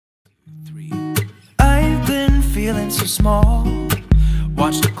3. I've been feeling so small.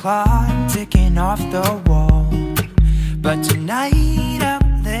 Watch the clock ticking off the wall. But tonight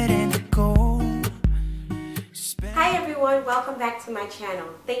I'm letting it go. Hi everyone, welcome back to my channel.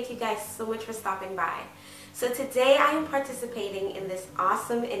 Thank you guys so much for stopping by. So today I am participating in this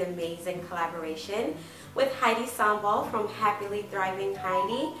awesome and amazing collaboration with Heidi Sonboul from Happily Thriving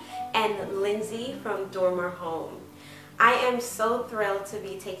Heidi and Lindsey from Dormer Home. I am so thrilled to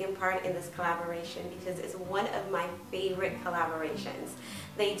be taking part in this collaboration because it's one of my favorite collaborations.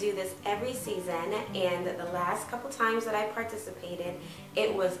 They do this every season, and the last couple times that I participated,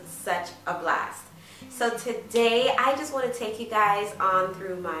 it was such a blast. So today I just want to take you guys on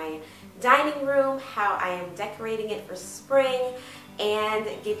through my dining room, how I am decorating it for spring, and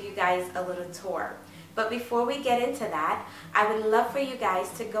give you guys a little tour. But before we get into that, I would love for you guys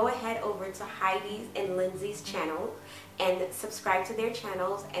to go ahead over to Heidi's and Lindsey's channel and subscribe to their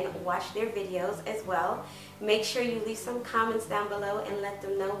channels and watch their videos as well. Make sure you leave some comments down below and let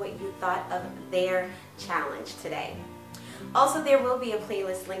them know what you thought of their challenge today. Also, there will be a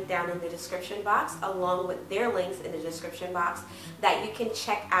playlist link down in the description box along with their links in the description box that you can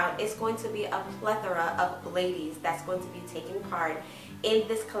check out. It's going to be a plethora of ladies that's going to be taking part in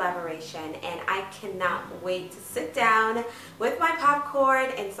this collaboration, and I cannot wait to sit down with my popcorn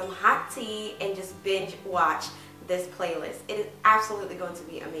and some hot tea and just binge watch this playlist. It is absolutely going to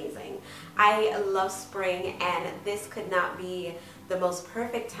be amazing. I love spring, and this could not be the most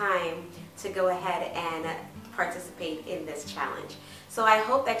perfect time to go ahead and participate in this challenge. So I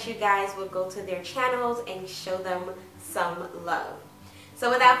hope that you guys will go to their channels and show them some love. So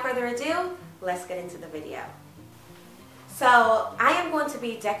without further ado, let's get into the video. So I am going to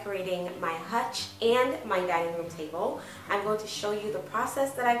be decorating my hutch and my dining room table. I'm going to show you the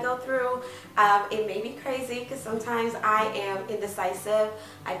process that I go through. It may be crazy because sometimes I am indecisive.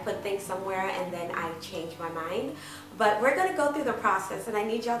 I put things somewhere and then I change my mind. But we're going to go through the process, and I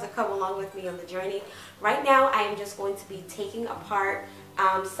need y'all to come along with me on the journey. Right now I am just going to be taking apart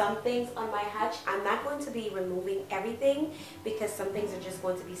some things on my hutch. I'm not going to be removing everything because some things are just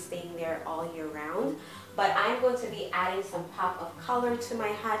going to be staying there all year round. But I'm going to be adding some pop of color to my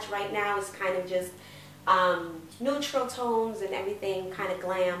hutch. Right now it's kind of just neutral tones and everything kind of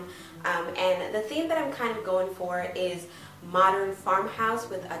glam. And the theme that I'm kind of going for is modern farmhouse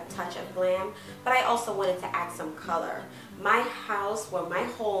with a touch of glam. But I also wanted to add some color. My house, or my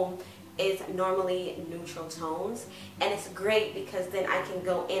home, is normally neutral tones, and it's great because then I can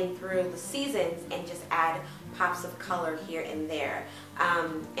go in through the seasons and just add pops of color here and there.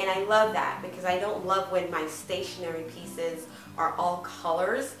 And I love that because I don't love when my stationery pieces are all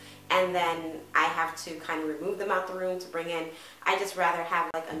colors and then I have to kind of remove them out the room to bring in. I just rather have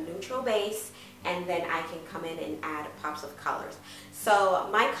like a neutral base, and then I can come in and add pops of colors. So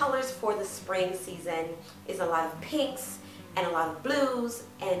my colors for the spring season is a lot of pinks and a lot of blues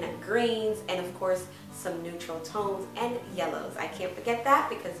and greens, and of course some neutral tones and yellows. I can't forget that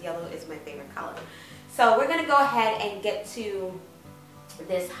because yellow is my favorite color. So we're going to go ahead and get to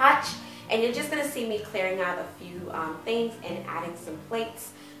this hutch, and you're just going to see me clearing out a few things and adding some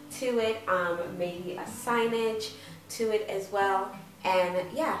plates to it, maybe a signage to it as well. And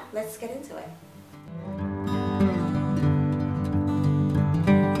yeah, let's get into it.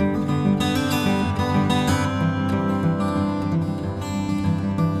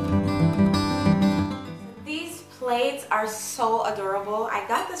 Plates are so adorable. I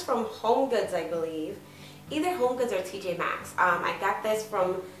got this from Home Goods, I believe. Either Home Goods or TJ Maxx. I got this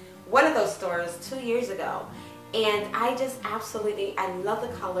from one of those stores 2 years ago. And I just absolutely, I love the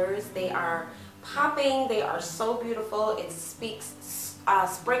colors. They are popping. They are so beautiful. It speaks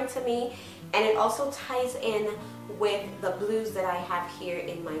spring to me. And it also ties in with the blues that I have here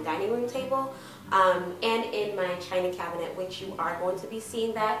in my dining room table and in my china cabinet, which you are going to be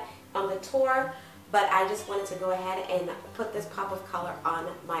seeing that on the tour. But I just wanted to go ahead and put this pop of color on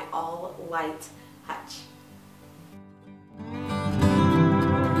my all-white hutch.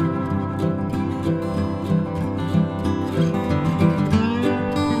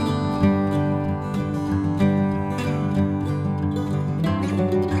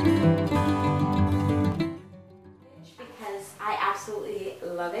 Because I absolutely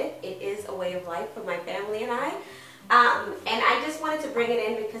love it. It is a way of life for my family and I. And I just wanted to bring it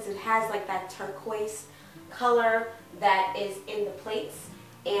in because it has like that turquoise color that is in the plates,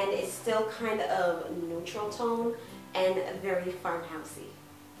 and it's still kind of neutral tone and very farmhousey.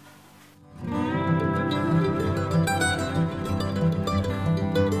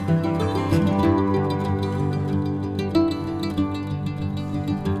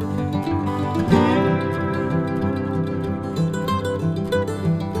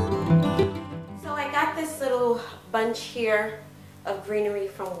 bunch here of greenery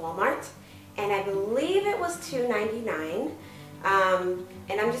from Walmart, and I believe it was $2.99. And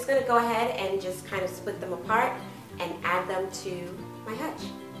I'm just gonna go ahead and just kind of split them apart and add them to my hutch.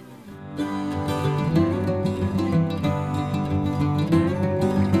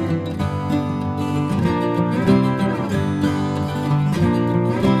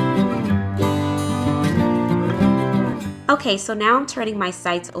 Okay, so now I'm turning my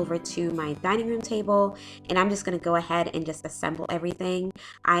sights over to my dining room table, and I'm just going to go ahead and just assemble everything.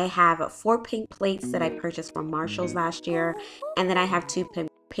 I have 4 pink plates that I purchased from Marshall's last year, and then I have 2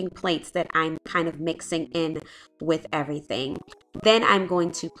 pink plates that I'm kind of mixing in with everything. Then I'm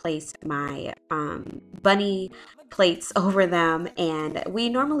going to place my bunny plates over them, and we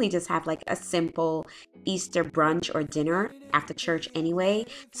normally just have like a simple Easter brunch or dinner after church anyway,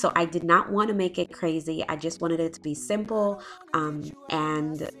 so I did not want to make it crazy. I just wanted it to be simple,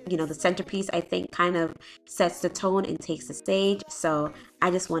 and you know, the centerpiece I think kind of sets the tone and takes the stage, so I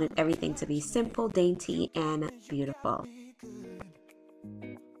just wanted everything to be simple, dainty, and beautiful.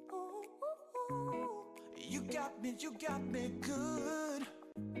 You got me good.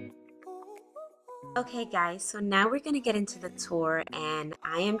 Okay guys, so now we're going to get into the tour, and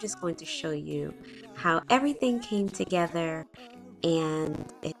I am just going to show you how everything came together, and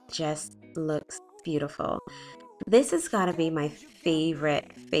it just looks beautiful. This has got to be my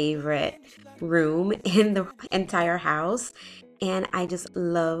favorite room in the entire house, and I just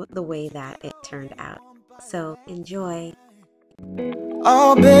love the way that it turned out. So enjoy.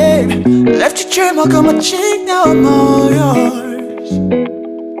 Oh babe, left your trademark on my cheek, now I'm all yours.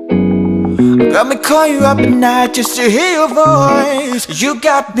 Got me calling you up at night just to hear your voice. You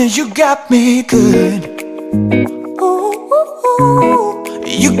got me good. Ooh, ooh, ooh.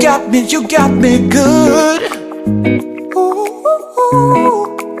 You got me good. Ooh, ooh,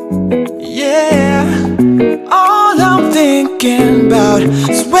 ooh. Yeah. All I'm thinking about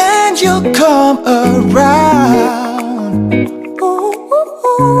is when you come around. Ooh,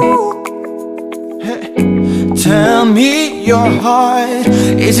 ooh, ooh. Hey. Tell me your heart.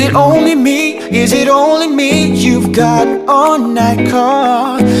 Is it only me? Is it only me you've got on that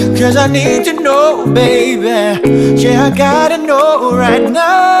call? Cause I need to know, baby. Yeah, I gotta know right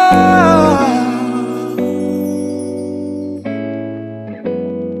now.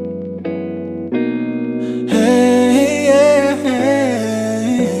 Hey,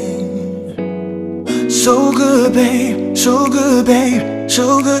 hey. So good, babe. So good, babe.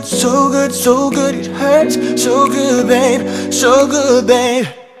 So good, so good, so good. It hurts. So good, babe. So good, babe.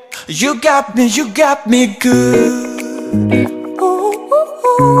 You got me good. Ooh,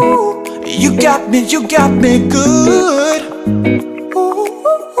 ooh, ooh. You got me good. Ooh,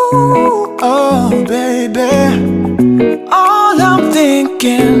 ooh, ooh. Oh, baby. All I'm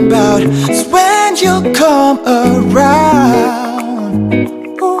thinking about is when you come around.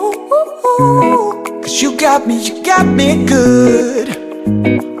 Ooh, ooh, ooh. Cause you got me good.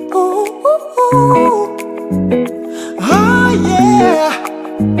 Ooh, ooh, ooh. Oh, yeah.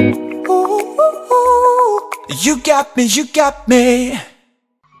 You got me.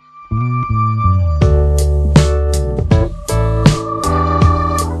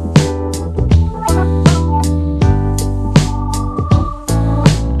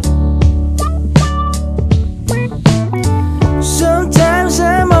 Sometimes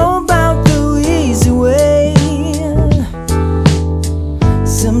I'm all about the easy way.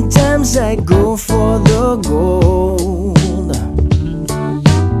 Sometimes I go for the gold.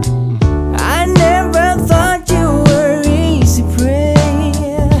 I never thought you were easy prey.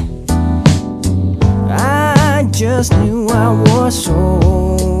 I just knew I was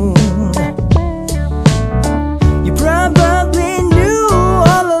sold. You probably knew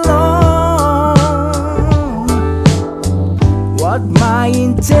all along what my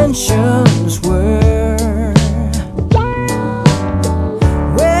intentions were.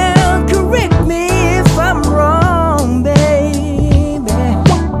 Well, correct me if I'm wrong, baby.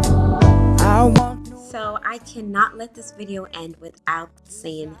 So I cannot let this video end without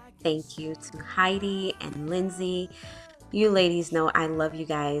saying thank you to Heidi and Lindsey. You ladies know I love you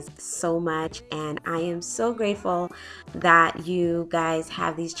guys so much, and I am so grateful that you guys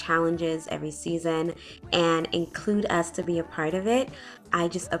have these challenges every season and include us to be a part of it. I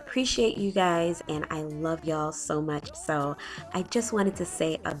just appreciate you guys, and I love y'all so much. So I just wanted to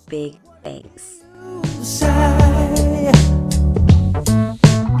say a big thanks.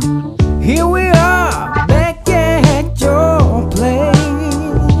 Here we are, back at your place.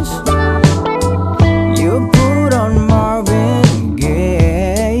 You put on Marvin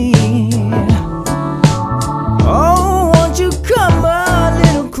Gaye. Oh, won't you come a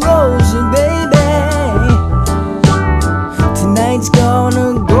little closer, baby?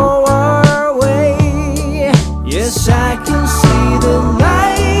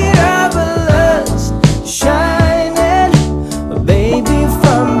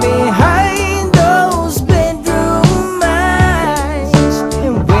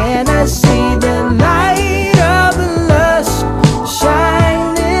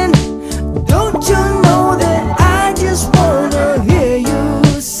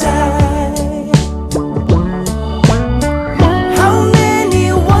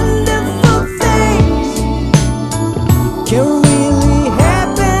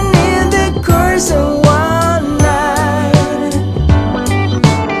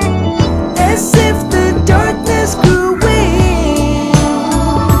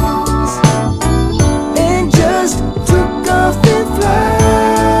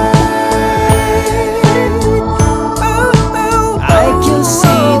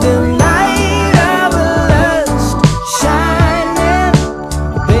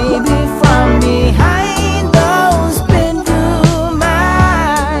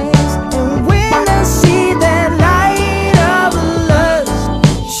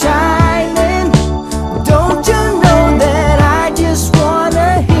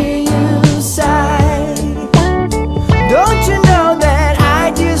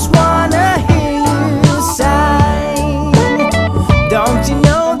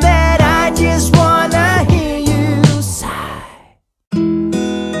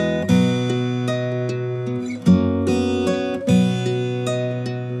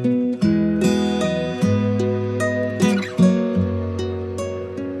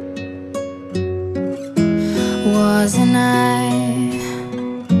 Wasn't I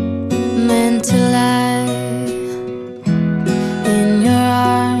meant to lie in your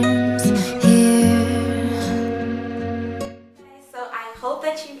arms here? So I hope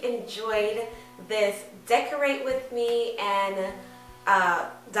that you enjoyed this decorate with me and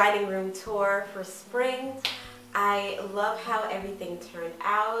dining room tour for spring. I love how everything turned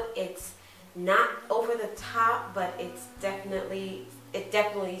out. It's not over the top, but it definitely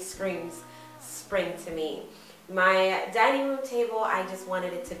screams spring to me. My dining room table, I just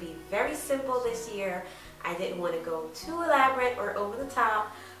wanted it to be very simple this year. I didn't want to go too elaborate or over the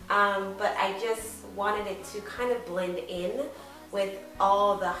top, but I just wanted it to kind of blend in with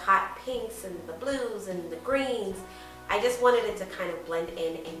all the hot pinks and the blues and the greens. I just wanted it to kind of blend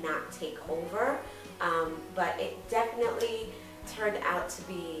in and not take over, but it definitely turned out to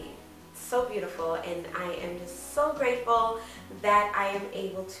be so beautiful, and I am just so grateful that I am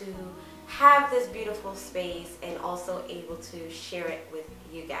able to have this beautiful space and also able to share it with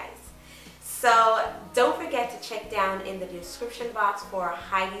you guys. So don't forget to check down in the description box for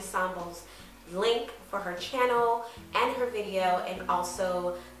Heidi Sonboul's link for her channel and her video, and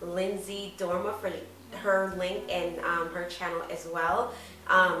also Lindsey Dorma for her link and her channel as well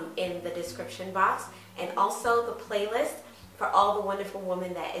in the description box, and also the playlist for all the wonderful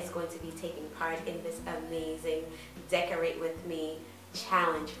women that is going to be taking part in this amazing Decorate With Me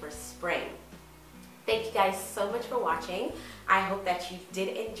challenge for spring. Thank you guys so much for watching. I hope that you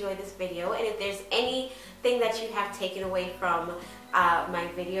did enjoy this video, and if there's anything that you have taken away from my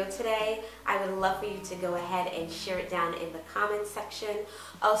video today, I would love for you to go ahead and share it down in the comments section.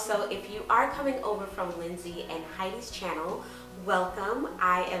 Also, if you are coming over from Lindsey and Heidi's channel, welcome.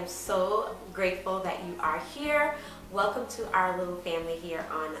 I am so grateful that you are here. Welcome to our little family here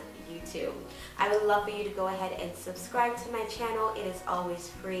on YouTube. I would love for you to go ahead and subscribe to my channel. It is always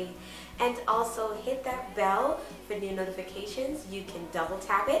free. And also hit that bell for new notifications. You can double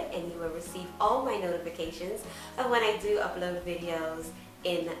tap it and you will receive all my notifications of when I do upload videos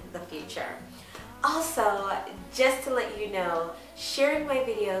in the future. Also, just to let you know, sharing my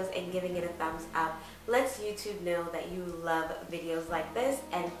videos and giving it a thumbs up lets YouTube know that you love videos like this,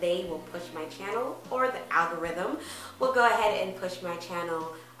 and they will push my channel, or the algorithm will go ahead and push my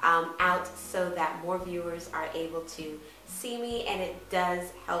channel out so that more viewers are able to see me, and it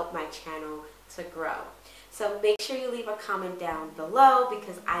does help my channel to grow. So make sure you leave a comment down below,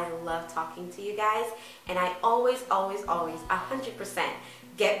 because I love talking to you guys, and I always 100%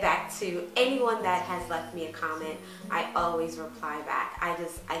 get back to anyone that has left me a comment. I always reply back. I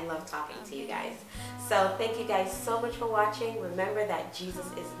love talking to you guys. So thank you guys so much for watching. Remember that Jesus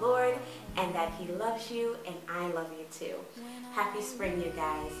is Lord and that He loves you, and I love you too. Happy spring, you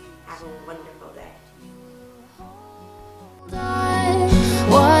guys. Have a wonderful day.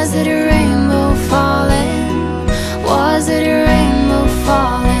 Was it a rainbow?